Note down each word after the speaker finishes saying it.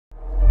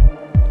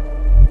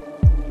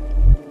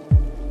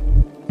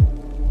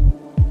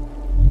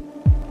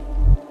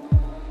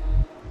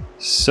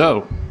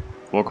So,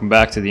 welcome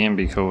back to the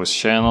Kovas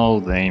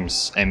channel. The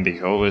name's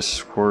Kovas,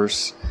 of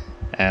course,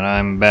 and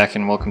I'm back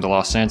in Welcome to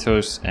Los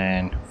Santos,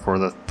 and for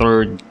the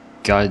third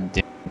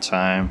goddamn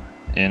time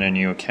in a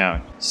new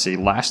account. See,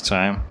 last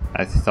time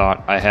I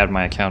thought I had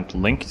my account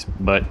linked,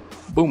 but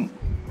boom,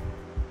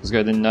 this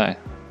guy didn't die.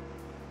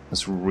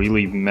 That's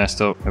really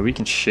messed up. Maybe we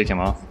can shake him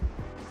off.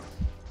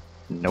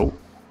 Nope.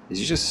 Is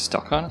he just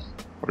stuck on it?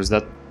 Or is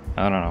that...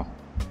 I don't know.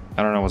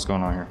 I don't know what's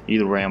going on here.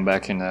 Either way, I'm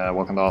back in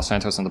Welcome to Los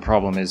Santos, and the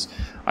problem is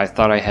I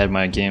thought I had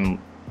my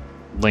game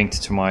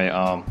linked to my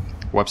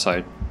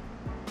website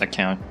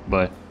account,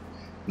 but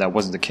that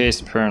wasn't the case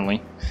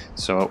apparently.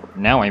 So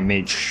now I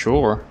made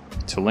sure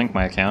to link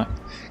my account,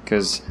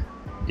 because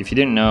if you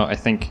didn't know, I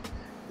think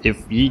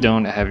if you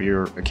don't have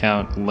your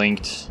account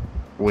linked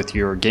with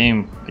your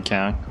game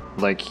account,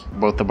 like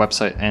both the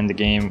website and the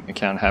game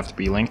account have to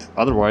be linked,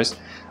 otherwise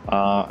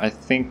I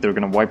think they're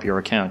gonna wipe your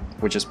account,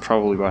 which is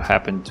probably what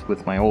happened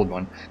with my old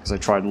one, because I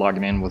tried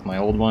logging in with my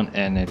old one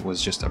and it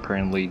was just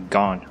apparently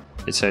gone.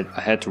 It said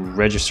I had to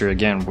register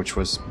again, which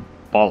was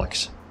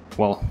bollocks.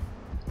 Well,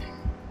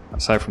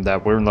 aside from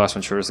that, we're in Las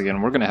Venturas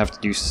again. We're gonna have to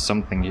do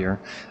something here,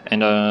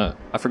 and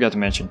I forgot to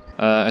mention,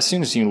 as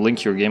soon as you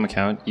link your game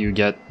account, you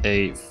get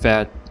a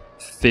fat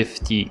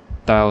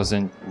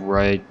 50,000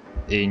 right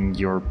in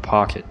your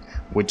pocket,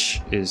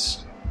 which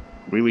is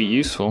really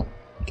useful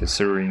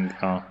considering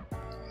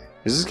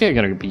is this guy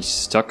gonna be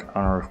stuck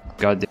on our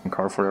goddamn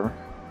car forever?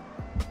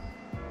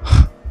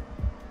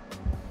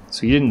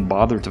 So he didn't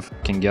bother to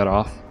fucking get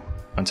off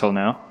until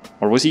now?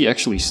 Or was he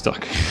actually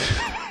stuck?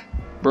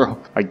 Bro,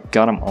 I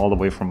got him all the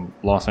way from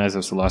Los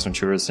Angeles to Las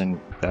Venturas, and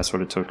that's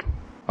what it took.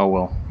 Oh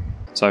well.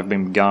 So I've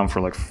been gone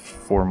for like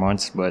 4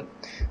 months, but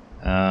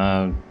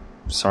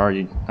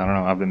sorry, I don't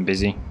know, I've been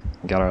busy.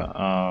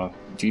 Gotta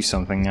do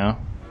something now.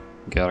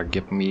 Gotta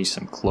get me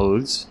some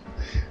clothes.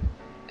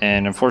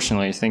 And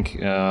unfortunately, I think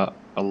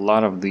a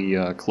lot of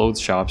the clothes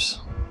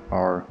shops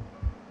are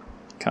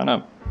kind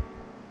of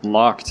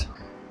locked.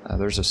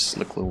 There's a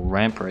slick little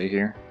ramp right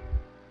here,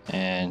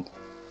 and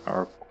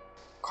our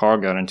car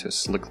got into a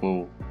slick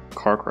little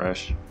car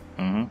crash.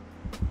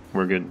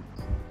 We're good.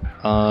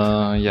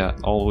 Yeah,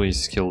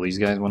 always kill these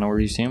guys whenever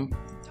you see them.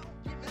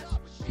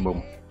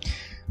 Boom.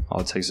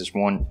 All it takes is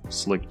one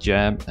slick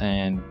jab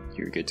and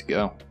you're good to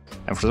go.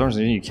 And for some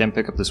reason you can't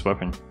pick up this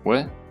weapon. What?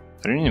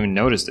 I didn't even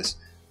notice this.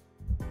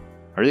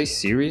 Are they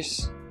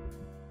serious?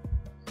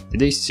 Did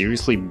they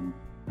seriously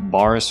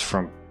bar us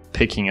from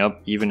picking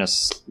up even a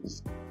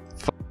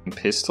fucking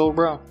pistol,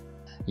 bro?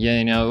 Yeah,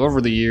 you know,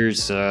 over the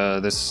years,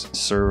 this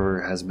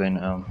server has been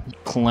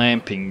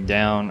clamping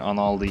down on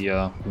all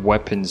the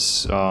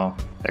weapons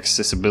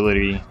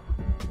accessibility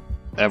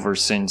ever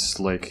since,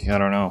 like, I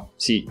don't know.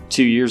 See,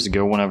 2 years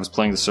ago when I was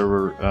playing the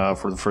server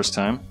for the first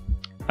time,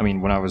 I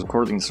mean, when I was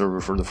recording the server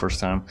for the first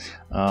time,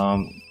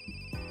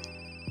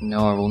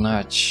 no, I will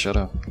not. Shut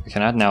up. I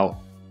cannot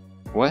now.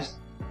 What?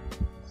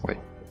 Wait.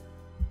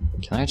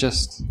 Can I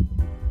just...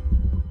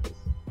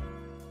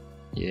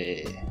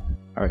 Yeah.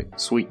 Alright,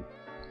 sweet.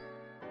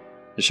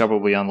 The shop will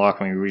be unlocked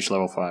when you reach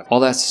level 5. Oh,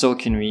 that's so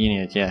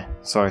convenient. Yeah,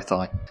 so I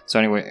thought. So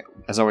anyway,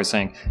 as I was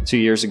saying, 2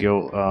 years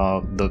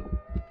ago,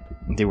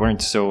 they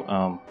weren't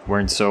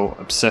so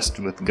obsessed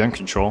with gun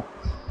control.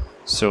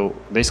 So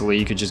basically,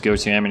 you could just go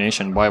to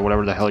ammunition and buy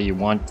whatever the hell you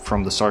want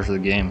from the start of the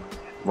game.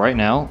 Right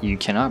now, you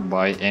cannot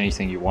buy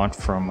anything you want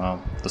from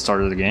the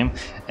start of the game.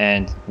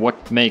 And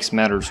what makes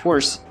matters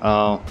worse,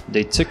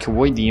 they took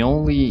away the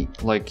only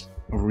like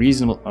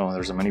reasonable. Oh,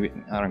 there's a money.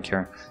 I don't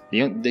care.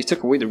 They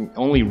took away the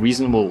only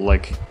reasonable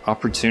like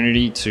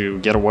opportunity to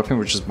get a weapon,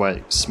 which is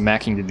by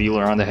smacking the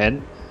dealer on the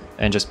head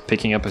and just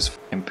picking up his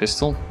fucking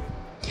pistol.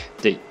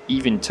 They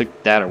even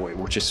took that away,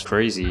 which is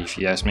crazy if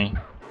you ask me.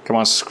 Come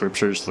on,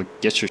 scriptures,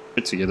 like, get your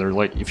shit together.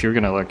 Like, if you're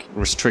gonna like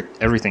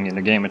restrict everything in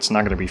the game, it's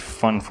not gonna be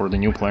fun for the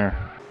new player.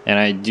 And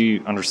I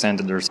do understand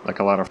that there's like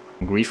a lot of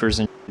griefers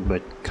and shit,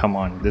 but come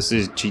on, this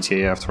is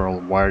GTA after all.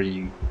 Why are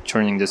you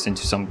turning this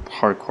into some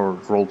hardcore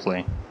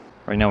roleplay?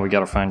 Right now we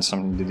gotta find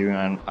something to do,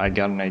 and I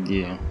got an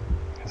idea.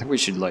 I think we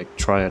should like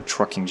try a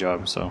trucking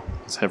job, so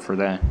let's head for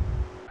that.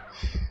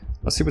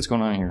 Let's see what's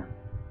going on here.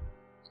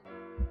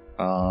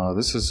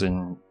 This is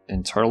an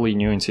entirely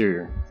new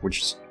interior,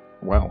 which is,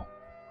 wow,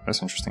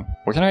 that's interesting.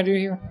 What can I do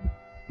here?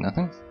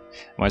 Nothing?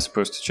 Am I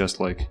supposed to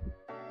just like,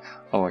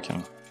 oh, I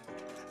can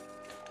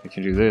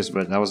do this,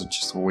 but that was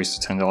just a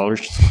waste of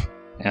 $10.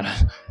 And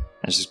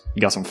I just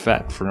got some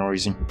fat for no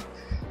reason.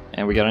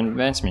 And we got an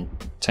advancement,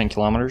 10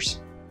 kilometers.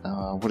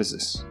 What is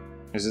this?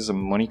 Is this a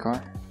money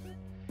car?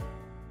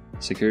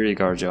 Security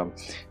guard job.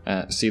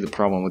 See, the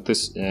problem with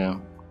this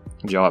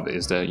job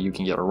is that you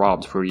can get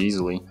robbed pretty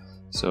easily.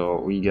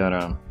 So we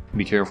gotta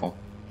be careful.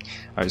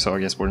 Alright, so I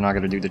guess we're not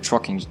gonna do the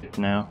trucking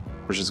now.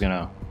 We're just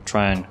gonna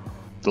try and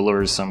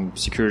deliver some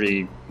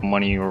security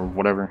money or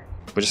whatever.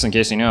 But just in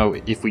case you know,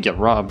 if we get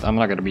robbed, I'm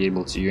not gonna be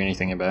able to do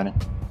anything about it.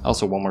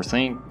 Also, one more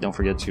thing, don't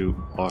forget to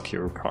lock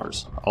your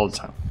cars all the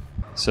time.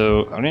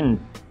 So I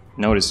didn't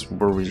notice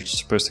where we were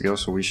supposed to go,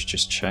 so we should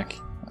just check.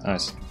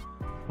 It's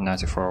not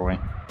too far away.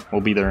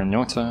 We'll be there in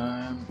no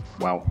time.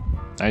 Wow.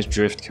 Nice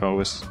drift,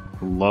 Kovas.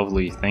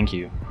 Lovely, thank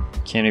you.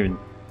 Can't even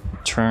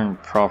turn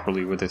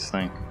properly with this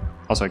thing.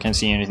 Also, I can't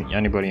see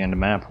anybody on the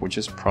map, which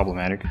is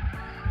problematic.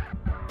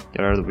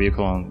 Get out of the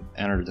vehicle and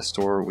enter the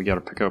store. We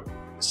gotta pick up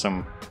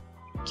some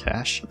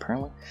cash,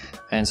 apparently.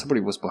 And somebody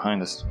was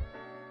behind us.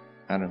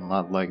 I did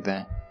not like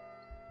that.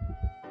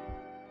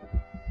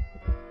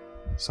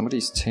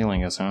 Somebody's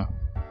tailing us, huh?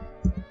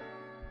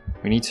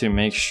 We need to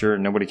make sure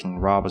nobody can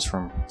rob us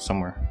from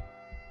somewhere.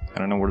 I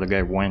don't know where the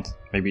guy went.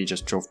 Maybe he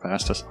just drove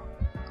past us.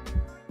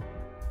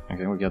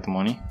 Okay, we got the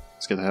money.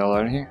 Let's get the hell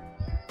out of here.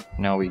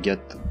 Now we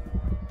get the...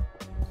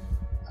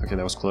 Okay,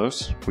 that was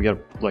close. We gotta,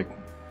 like,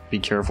 be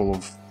careful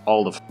of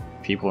all the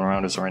people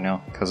around us right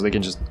now, because they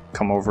can just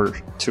come over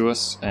to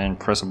us and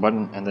press a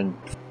button and then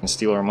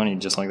steal our money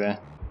just like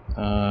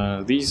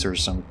that. These are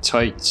some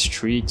tight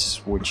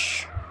streets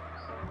which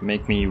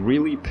make me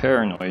really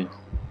paranoid.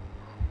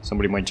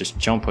 Somebody might just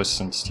jump us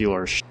and steal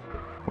our shit.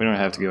 We don't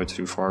have to go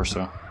too far,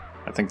 so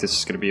I think this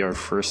is gonna be our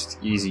first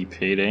easy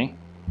payday.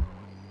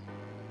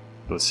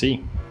 Let's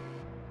see.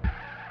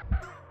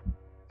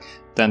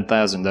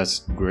 10,000, that's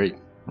great.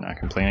 Not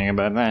complaining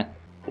about that.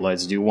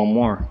 Let's do one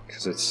more,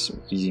 because it's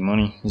easy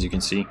money, as you can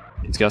see.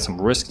 It's got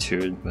some risk to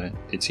it, but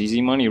it's easy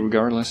money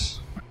regardless.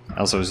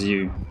 Also, as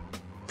you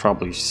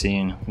probably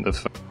seen, the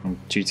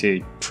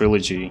GTA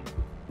trilogy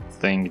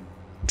thing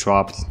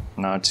dropped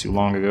not too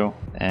long ago,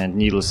 and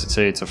needless to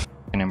say, it's a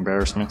fucking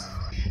embarrassment.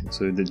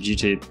 So the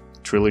GTA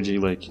trilogy,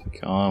 like,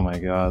 oh my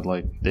god,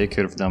 like, they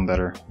could have done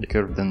better. They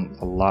could have done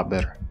a lot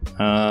better.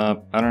 I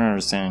don't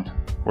understand.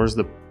 Where's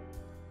the...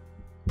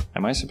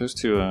 Am I supposed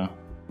to,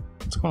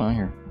 what's going on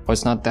here? Oh,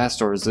 it's not that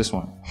store, it's this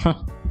one. Huh.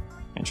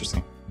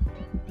 Interesting.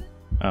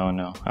 Oh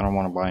no, I don't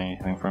want to buy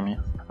anything from you.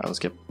 Alright, let's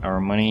get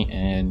our money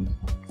and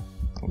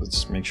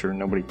let's make sure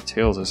nobody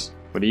tails us.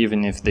 But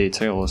even if they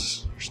tail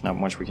us, there's not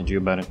much we can do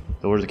about it.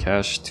 Lower the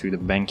cash to the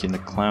bank in the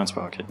clown's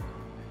pocket.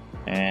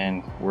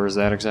 And where is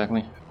that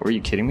exactly? Are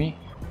you kidding me?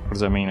 What does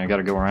that mean? I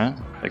gotta go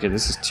around? Okay,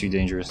 this is too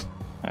dangerous.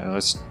 Alright,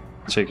 let's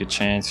take a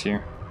chance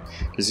here.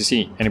 Because you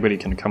see, anybody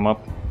can come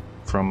up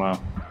from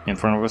in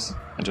front of us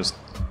and just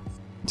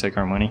take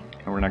our money.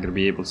 And we're not gonna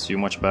be able to do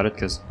much about it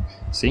because,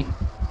 see?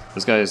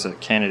 This guy is a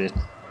candidate.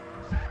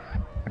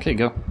 Okay,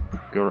 go.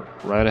 Go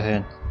right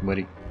ahead,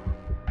 buddy.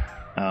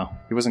 Oh,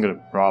 he wasn't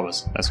gonna rob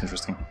us. That's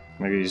interesting.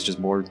 Maybe he's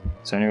just bored.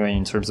 So anyway,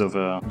 in terms of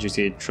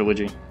GTA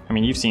trilogy, I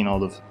mean, you've seen all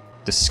the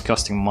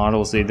disgusting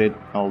models they did,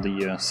 all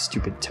the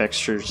stupid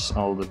textures,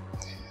 all the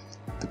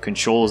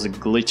controls, the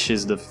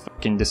glitches, the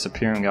fucking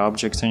disappearing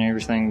objects and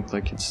everything.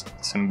 Like, it's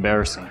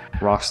embarrassing.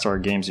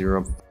 Rockstar Games, you're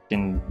a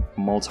fucking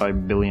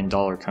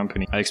multi-billion-dollar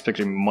company. I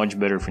expected much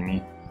better from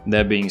you.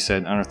 That being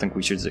said, I don't think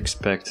we should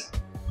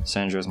expect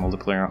San Andreas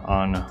multiplayer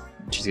on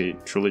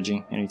GTA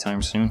Trilogy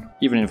anytime soon.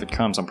 Even if it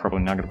comes, I'm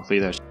probably not gonna play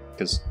that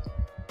because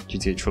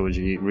GTA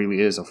Trilogy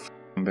really is a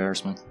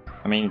embarrassment.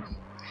 I mean,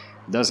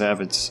 it does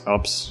have its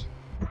ups,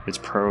 its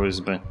pros,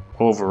 but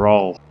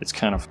overall, it's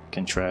kind of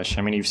fucking trash.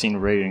 I mean, you've seen the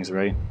ratings,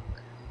 right?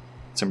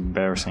 It's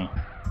embarrassing.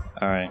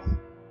 Alright,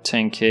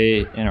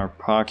 10k in our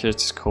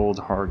pockets, cold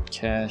hard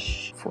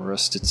cash for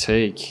us to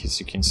take. As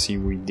you can see,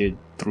 we did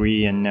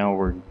 3 and now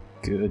we're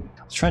good.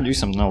 Let's try and do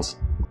something else.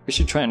 We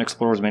should try and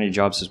explore as many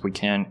jobs as we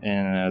can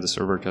in the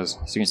server, because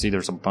as you can see,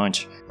 there's a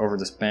bunch. Over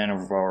the span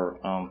of our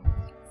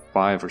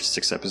 5 or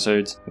 6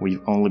 episodes,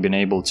 we've only been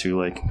able to,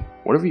 like,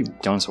 what have we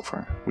done so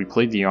far? We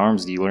played the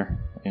arms dealer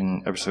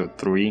in episode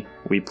 3,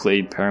 we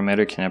played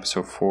paramedic in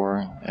episode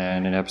 4,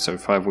 and in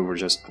episode 5 we were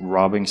just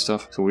robbing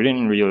stuff. So we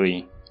didn't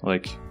really,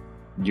 like,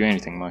 do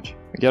anything much.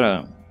 We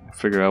gotta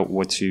figure out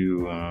what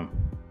to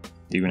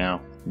do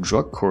now.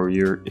 Drug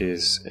courier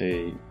is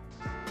a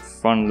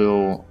fun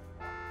little...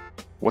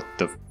 What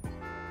the...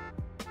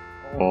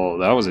 Oh,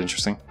 that was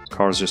interesting.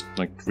 Cars just,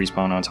 like,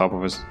 respawn on top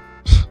of us.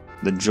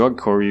 The drug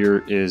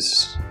courier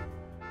is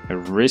a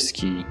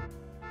risky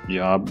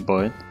job,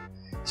 but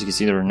as you can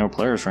see, there are no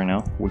players right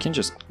now. We can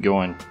just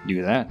go and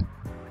do that.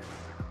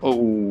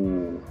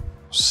 Oh,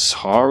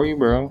 sorry,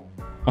 bro.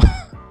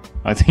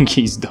 I think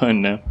he's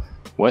done now.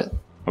 What?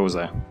 What was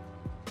that?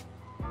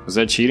 Was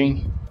that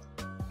cheating?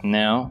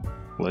 Now,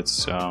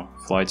 let's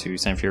fly to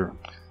San Fierro.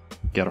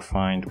 Gotta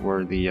find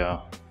where the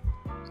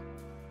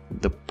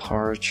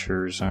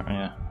departures are.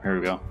 Yeah, here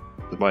we go.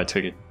 Let's buy a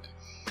ticket.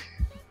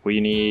 We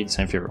need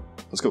San Fierro.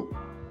 Let's go.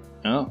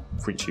 Oh,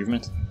 free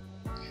achievement.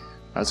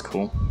 That's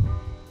cool.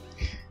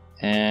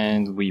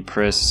 And we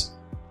press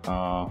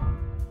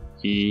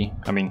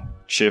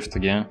Shift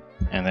again,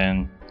 and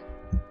then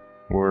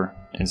we're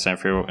in San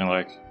Fierro in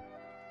like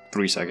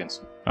 3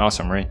 seconds.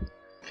 Awesome, right?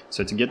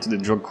 So to get to the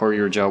drug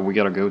courier job, we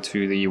gotta go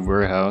to the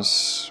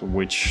warehouse,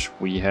 which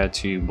we had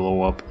to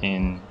blow up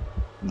in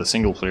the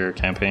single player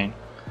campaign.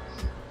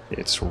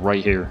 It's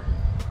right here.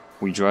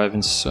 We drive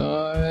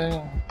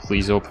inside.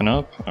 Please open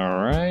up.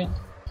 Alright.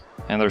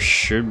 And there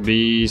should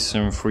be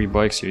some free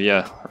bikes here.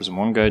 Yeah, there's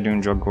one guy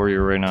doing drug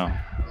courier right now.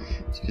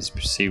 As you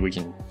can see, we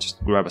can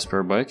just grab a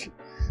spare bike.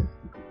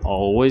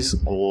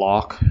 Always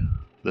lock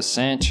the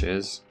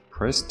Sanchez.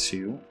 Press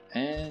 2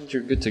 and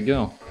you're good to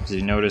go. As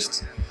you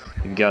noticed,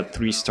 You've got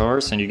 3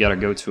 stars and you gotta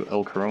go to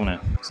El Corona.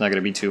 It's not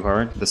gonna be too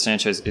hard. The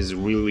Sanchez is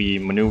really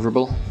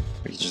maneuverable.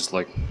 We can just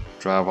like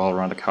drive all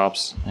around the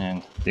cops,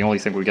 and the only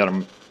thing we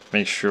gotta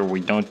make sure we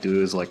don't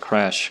do is like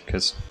crash,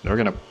 because they're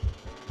gonna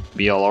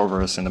be all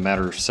over us in a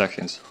matter of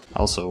seconds.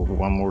 Also,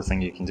 one more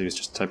thing you can do is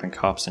just type in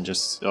cops and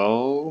just,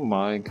 oh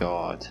my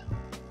god.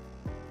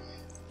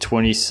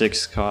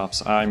 26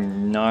 cops.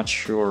 I'm not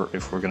sure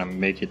if we're gonna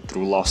make it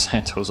through Los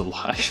Santos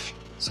alive.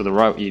 So the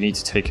route you need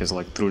to take is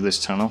like through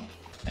this tunnel,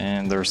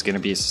 and there's gonna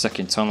be a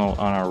second tunnel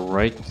on our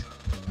right.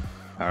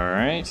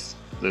 Alright,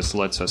 this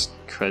lets us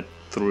cut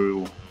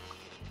through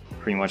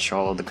pretty much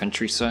all of the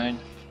countryside,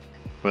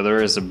 but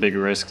there is a big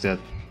risk that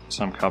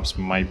some cops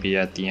might be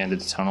at the end of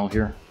the tunnel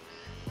here.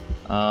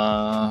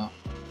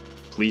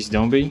 Please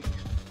don't be.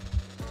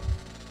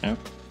 Yep.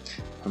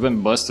 I've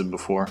been busted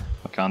before,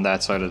 like on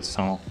that side of the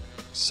tunnel,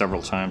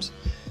 several times.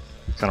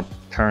 Kind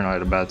of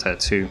paranoid about that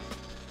too.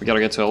 We gotta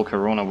get to El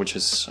Corona, which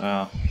is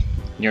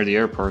near the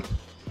airport.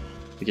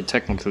 We can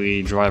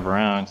technically drive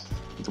around.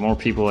 The more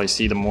people I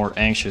see, the more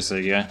anxious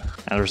I get.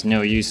 And there's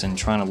no use in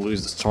trying to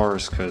lose the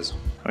stars, because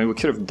I mean, we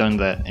could have done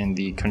that in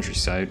the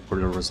countryside where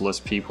there was less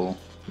people,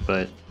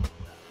 but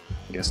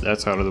I guess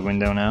that's out of the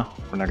window now.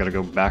 We're not gonna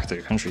go back to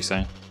the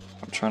countryside.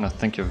 I'm trying to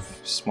think of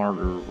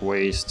smarter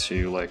ways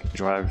to like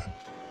drive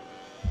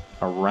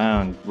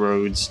around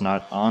roads,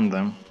 not on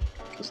them,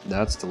 because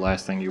that's the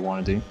last thing you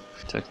want to do.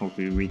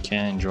 Technically, we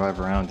can drive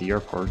around the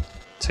airport,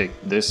 take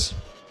this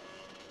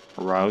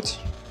route.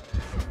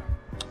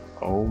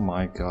 Oh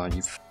my god,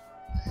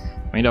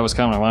 I mean, that was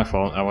kind of my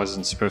fault. I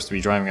wasn't supposed to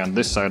be driving on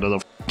this side of the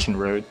fucking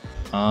road.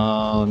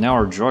 Now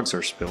our drugs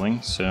are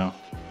spilling, so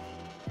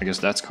I guess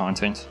that's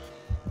content.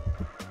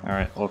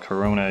 Alright, El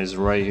Corona is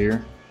right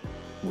here.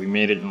 We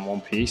made it in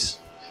one piece,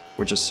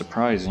 which is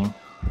surprising.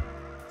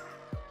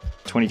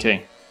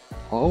 20k.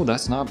 Oh,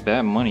 that's not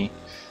bad money.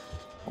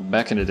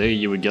 Back in the day,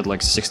 you would get like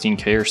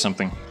 16k or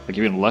something, like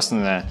even less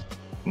than that.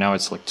 Now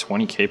it's like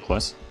 20k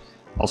plus.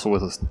 Also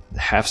with a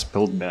half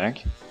spilled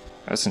bag.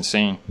 That's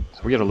insane.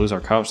 So we gotta lose our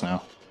cops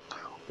now.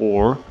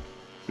 Or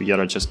we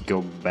gotta just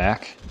go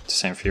back to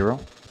San Fierro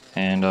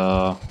and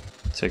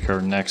take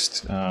our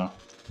next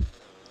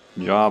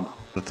job.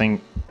 The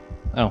thing...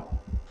 Oh.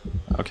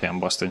 Okay, I'm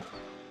busted.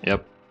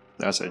 Yep,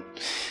 that's it.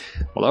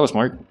 Well, that was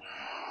smart.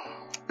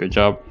 Good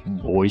job,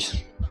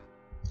 boys.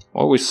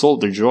 Well, we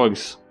sold the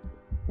drugs.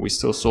 We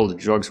still sold the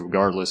drugs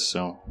regardless,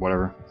 so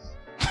whatever.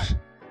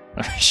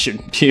 There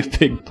should be a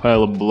big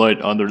pile of blood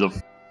under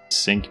the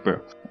sink,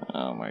 bro.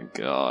 Oh my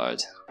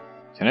god.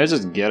 Can I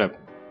just get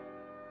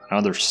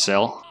another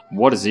cell?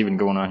 What is even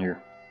going on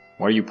here?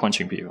 Why are you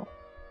punching people?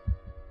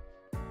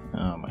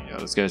 Oh my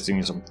god, this guy's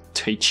doing some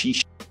tai chi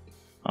shit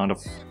on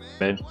the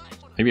bed.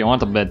 Maybe I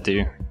want the bed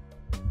too.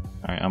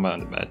 Alright, I'm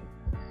on the bed.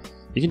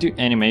 You can do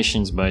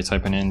animations by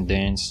typing in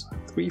dance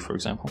 3, for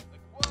example.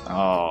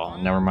 Oh,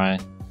 never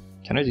mind.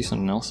 Can I do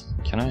something else?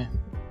 Can I?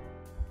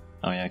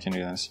 Oh yeah, I can do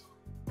this.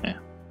 Yeah.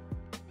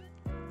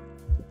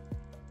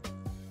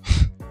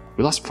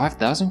 We lost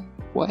 5,000?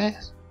 What?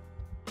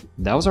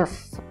 That was our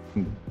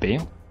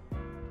bail?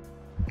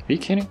 Are you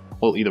kidding?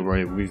 Well, either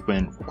way, we've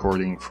been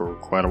recording for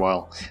quite a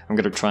while. I'm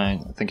gonna try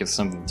and think of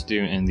something to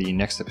do in the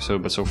next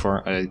episode, but so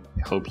far, I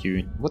hope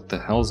you... What the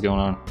hell is going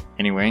on?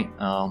 Anyway,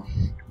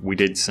 we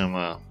did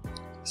some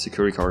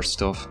security car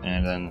stuff,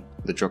 and then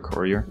the drug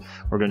courier.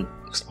 We're gonna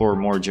explore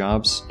more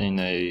jobs in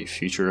a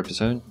future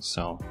episode,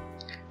 so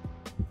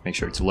make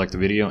sure to like the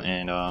video,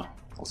 and I'll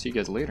see you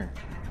guys later.